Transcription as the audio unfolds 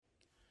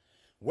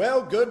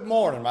Well, good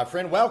morning, my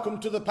friend. Welcome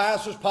to the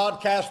Pastor's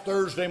Podcast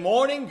Thursday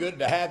morning. Good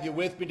to have you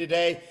with me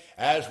today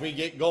as we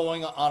get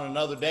going on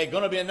another day.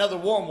 Going to be another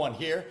warm one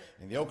here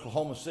in the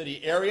Oklahoma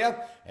City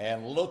area,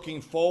 and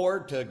looking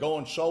forward to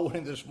going soul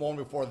winning this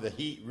morning before the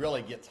heat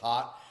really gets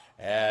hot.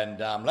 And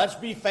let's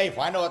be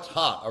faithful. I know it's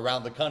hot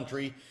around the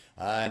country,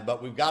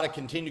 but we've got to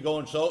continue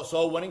going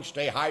soul winning.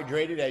 Stay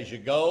hydrated as you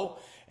go.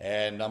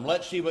 And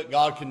let's see what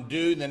God can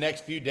do in the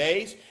next few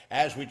days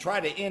as we try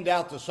to end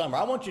out the summer.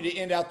 I want you to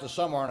end out the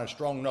summer on a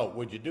strong note.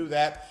 Would you do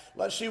that?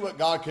 Let's see what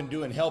God can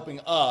do in helping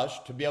us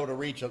to be able to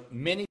reach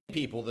many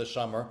people this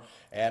summer.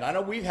 And I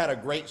know we've had a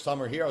great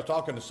summer here. I was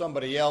talking to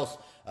somebody else,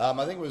 I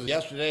think it was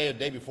yesterday or the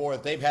day before,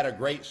 that they've had a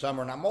great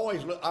summer. And I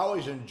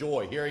always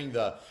enjoy hearing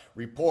the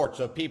reports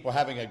of people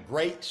having a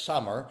great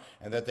summer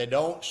and that they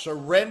don't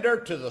surrender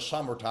to the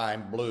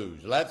summertime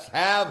blues. Let's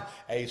have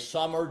a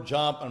summer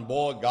jump, and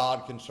boy,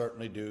 God can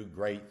certainly do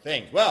great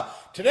things. Well,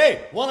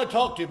 today I want to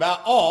talk to you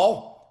about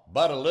all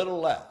but a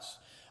little less.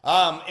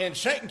 In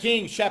 2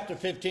 Kings chapter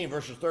 15,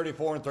 verses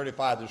 34 and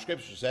 35, the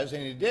scripture says,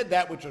 "And he did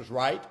that which was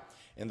right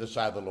in the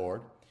sight of the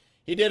Lord.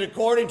 He did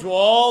according to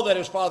all that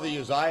his father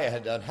Uzziah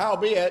had done.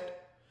 Howbeit,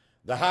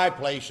 the high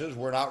places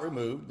were not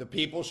removed. The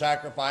people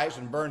sacrificed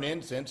and burned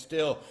incense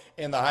still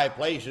in the high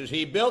places.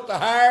 He built the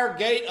higher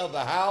gate of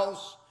the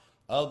house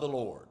of the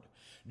Lord."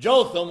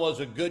 Jotham was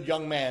a good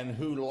young man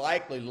who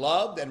likely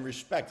loved and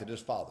respected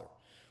his father.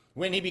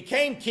 When he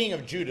became king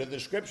of Judah, the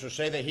scriptures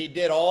say that he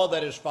did all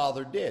that his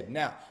father did.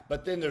 Now,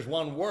 but then there's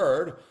one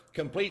word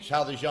completes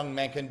how this young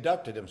man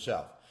conducted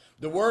himself.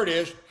 The word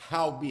is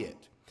howbeit.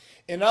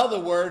 In other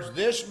words,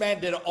 this man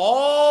did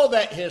all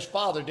that his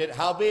father did.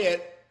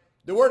 Howbeit,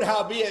 the word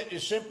howbeit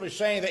is simply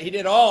saying that he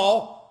did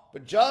all,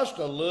 but just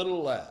a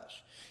little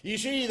less. You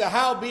see, the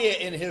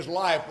howbeit in his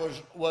life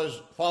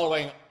was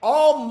following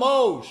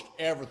almost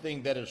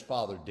everything that his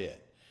father did.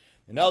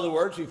 In other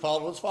words, he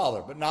followed his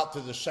father, but not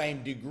to the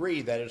same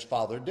degree that his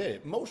father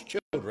did. Most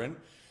children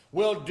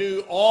will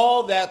do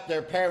all that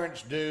their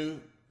parents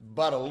do,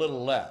 but a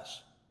little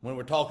less when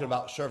we're talking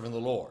about serving the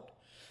Lord.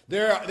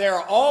 There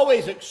are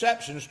always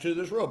exceptions to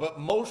this rule, but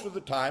most of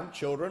the time,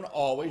 children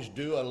always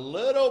do a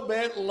little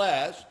bit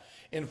less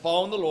in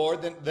following the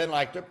Lord than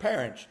like their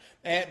parents,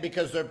 and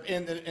because they're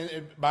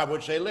by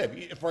which they live.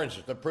 For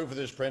instance, the proof of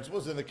this principle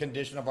is in the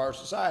condition of our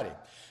society.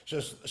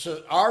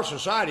 So our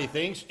society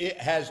thinks it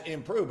has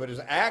improved, but has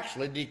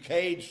actually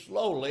decayed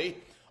slowly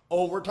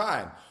over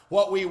time.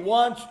 What we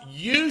once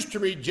used to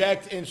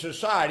reject in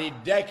society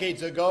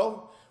decades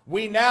ago,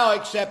 we now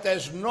accept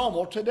as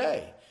normal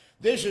today.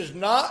 This has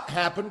not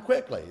happened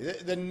quickly.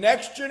 The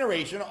next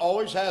generation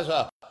always has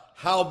a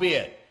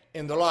howbeit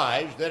in their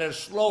lives that has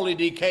slowly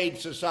decayed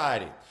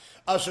society.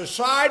 A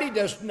society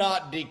does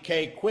not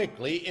decay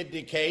quickly. It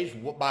decays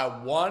by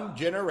one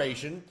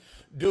generation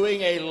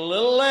doing a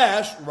little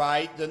less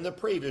right than the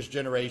previous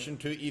generation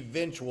to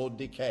eventual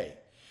decay.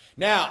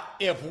 Now,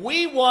 if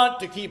we want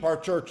to keep our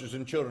churches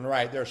and children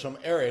right, there are some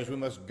areas we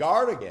must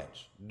guard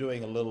against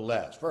doing a little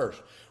less.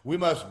 First, we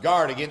must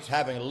guard against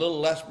having a little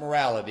less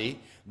morality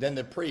than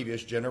the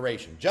previous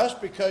generation.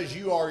 Just because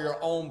you are your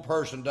own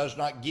person does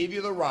not give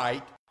you the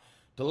right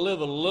to live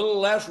a little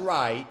less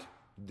right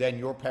than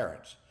your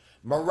parents.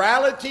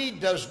 Morality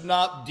does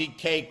not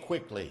decay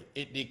quickly.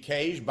 It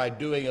decays by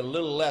doing a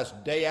little less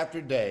day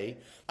after day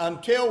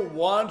until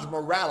one's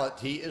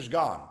morality is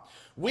gone.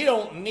 We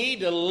don't need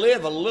to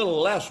live a little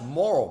less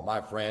moral,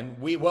 my friend.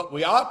 What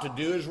we ought to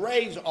do is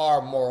raise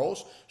our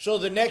morals so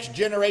the next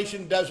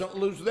generation doesn't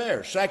lose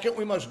theirs. Second,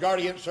 we must guard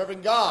against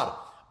serving God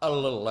a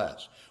little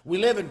less. We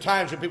live in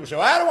times when people say,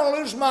 well, I don't want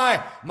to lose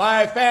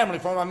my family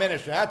for my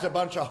ministry. That's a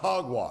bunch of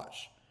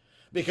hogwash.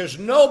 Because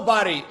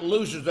nobody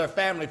loses their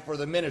family for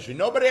the ministry.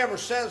 Nobody ever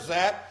says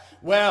that.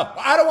 Well,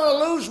 I don't want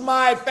to lose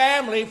my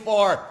family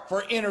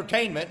for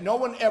entertainment. No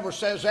one ever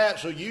says that.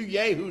 So you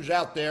yahoos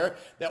out there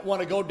that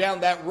want to go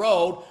down that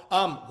road,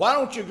 why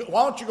don't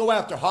you go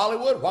after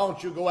Hollywood? Why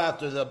don't you go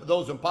after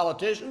those in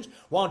politicians?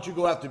 Why don't you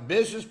go after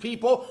business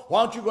people?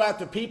 Why don't you go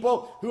after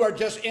people who are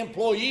just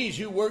employees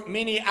who work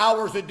many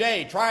hours a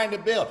day trying to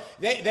build?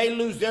 They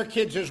lose their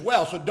kids as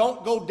well. So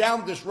don't go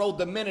down this road,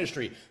 the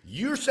ministry.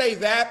 You say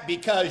that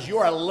because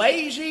you're a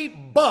lazy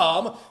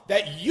bum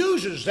that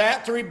uses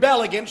that to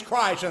rebel against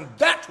Christ, and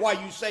that's why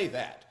you say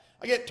that.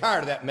 I get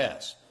tired of that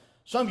mess.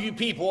 Some of you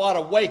people ought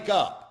to wake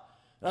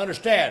up and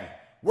understand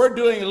we're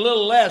doing a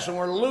little less and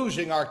we're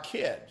losing our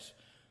kids.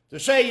 To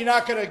say you're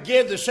not going to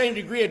give the same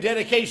degree of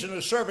dedication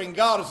to serving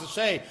God is to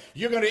say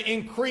you're going to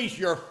increase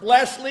your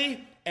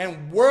fleshly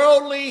and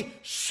worldly,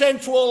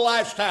 sensual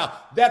lifestyle.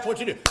 That's what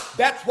you do.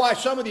 That's why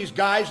some of these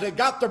guys, they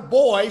got their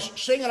boys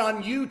singing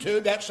on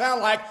YouTube that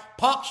sound like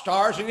pop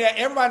stars, and yet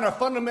everybody in our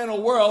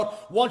fundamental world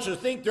wants to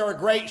think they're a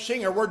great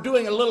singer. We're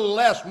doing a little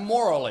less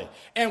morally,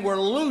 and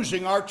we're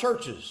losing our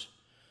churches.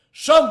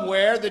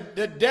 Somewhere, the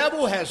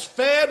devil has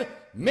fed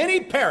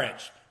many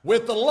parents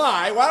with the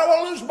lie. Well, I don't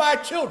want to lose my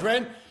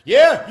children.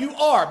 Yeah, you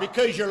are,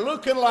 because you're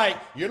looking like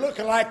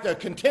the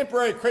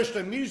contemporary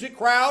Christian music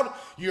crowd.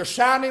 You're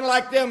sounding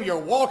like them. You're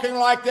walking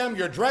like them.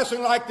 You're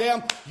dressing like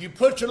them. You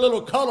put your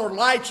little colored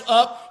lights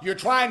up. You're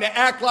trying to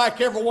act like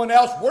everyone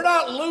else. We're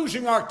not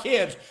losing our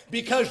kids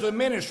because of the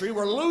ministry.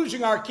 We're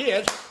losing our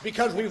kids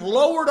because we've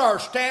lowered our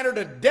standard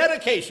of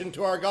dedication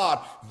to our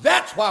God.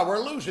 That's why we're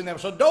losing them.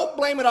 So don't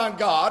blame it on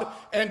God,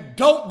 and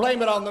don't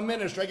blame it on the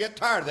ministry. I get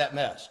tired of that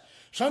mess.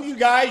 Some of you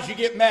guys, you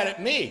get mad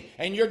at me,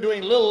 and you're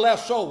doing a little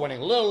less soul winning,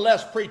 a little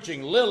less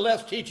preaching, a little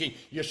less teaching.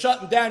 You're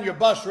shutting down your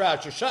bus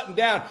routes. You're shutting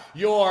down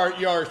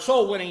your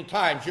soul winning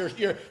times.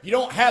 You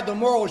don't have the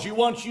morals you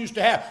once used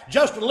to have,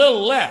 just a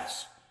little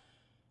less.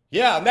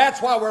 Yeah, and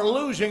that's why we're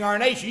losing our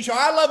nation. You say,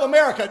 I love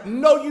America.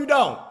 No, you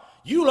don't.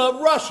 You love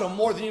Russia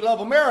more than you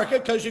love America,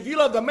 because if you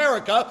loved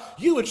America,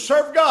 you would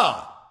serve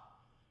God.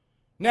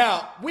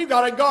 Now, we've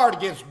got to guard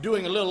against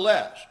doing a little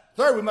less.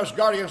 Third, we must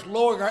guard against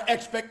lowering our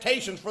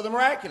expectations for the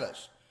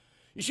miraculous.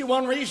 You see,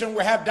 one reason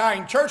we have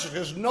dying churches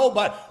is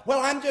nobody, well,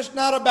 I'm just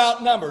not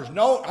about numbers.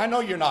 No, I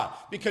know you're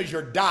not, because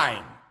you're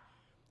dying.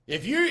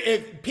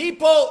 If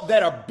people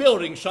that are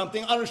building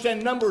something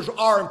understand numbers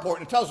are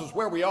important, it tells us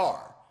where we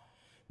are.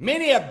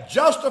 Many have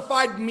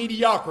justified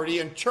mediocrity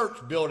in church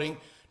building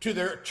to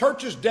their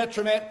church's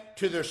detriment,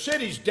 to their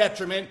city's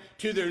detriment,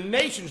 to their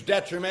nation's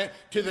detriment,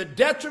 to the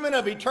detriment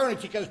of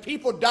eternity, because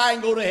people die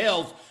and go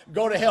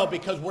to hell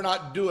because we're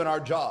not doing our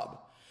job.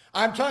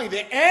 I'm telling you,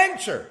 the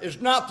answer is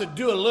not to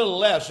do a little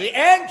less. The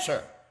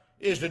answer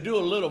is to do a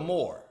little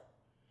more.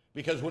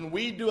 Because when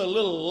we do a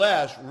little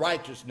less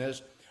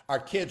righteousness, our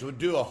kids would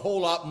do a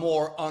whole lot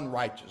more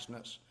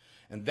unrighteousness.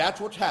 And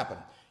that's what's happened.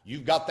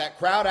 You've got that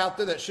crowd out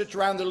there that sits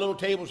around their little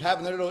tables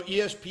having their little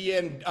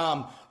ESPN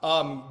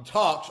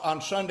talks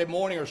on Sunday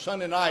morning or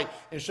Sunday night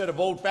instead of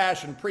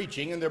old-fashioned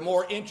preaching, and they're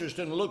more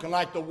interested in looking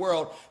like the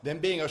world than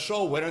being a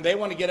soul winner. They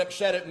want to get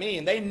upset at me,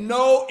 and they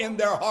know in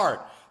their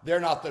heart they're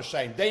not the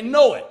same. They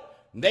know it.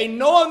 They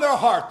know in their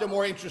heart they're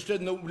more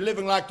interested in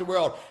living like the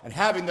world and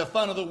having the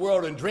fun of the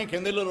world and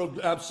drinking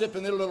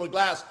sipping their little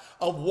glass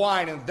of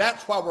wine, and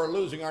that's why we're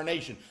losing our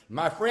nation.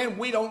 My friend,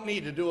 we don't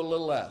need to do a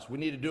little less. We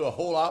need to do a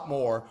whole lot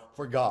more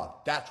for God.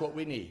 That's what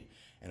we need.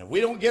 And if we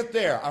don't get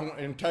there, I'm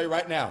going to tell you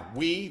right now,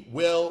 we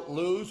will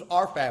lose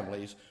our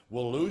families,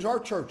 we'll lose our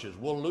churches,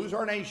 we'll lose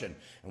our nation.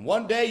 And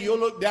one day you'll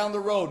look down the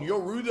road and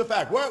you'll rue the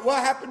fact, what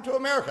happened to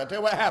America? I'll tell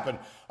you what happened.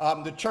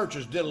 The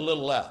churches did a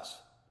little less.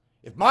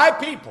 If my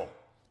people,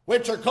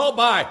 which are called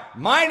by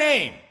my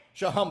name,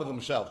 shall humble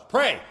themselves,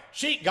 pray,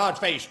 seek God's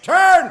face,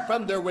 turn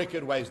from their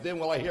wicked ways, then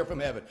will I hear from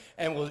heaven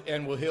and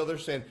will heal their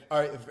sin,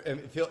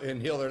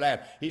 and heal their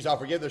land. He shall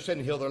forgive their sin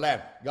and heal their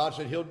land. God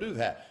said he'll do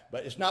that.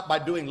 But it's not by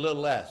doing a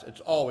little less.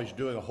 It's always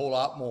doing a whole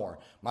lot more.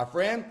 My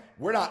friend,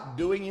 we're not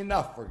doing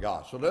enough for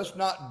God. So let's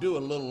not do a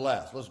little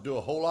less. Let's do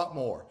a whole lot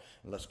more.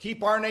 And let's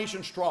keep our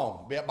nation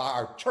strong by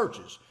our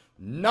churches,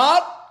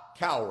 not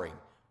cowering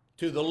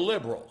to the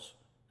liberals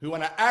who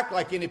want to act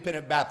like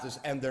independent Baptists,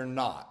 and they're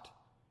not.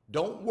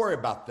 Don't worry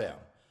about them.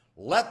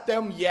 Let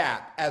them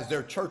yap as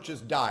their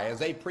churches die, as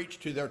they preach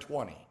to their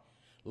 20.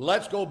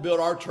 Let's go build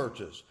our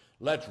churches.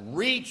 Let's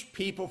reach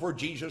people for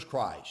Jesus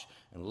Christ,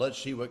 and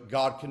let's see what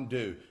God can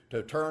do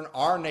to turn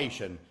our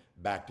nation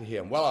back to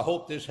him. Well, I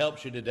hope this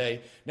helps you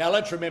today. Now,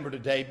 let's remember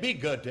today, be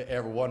good to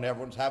everyone.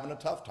 Everyone's having a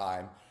tough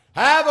time.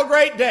 Have a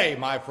great day,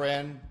 my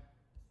friend.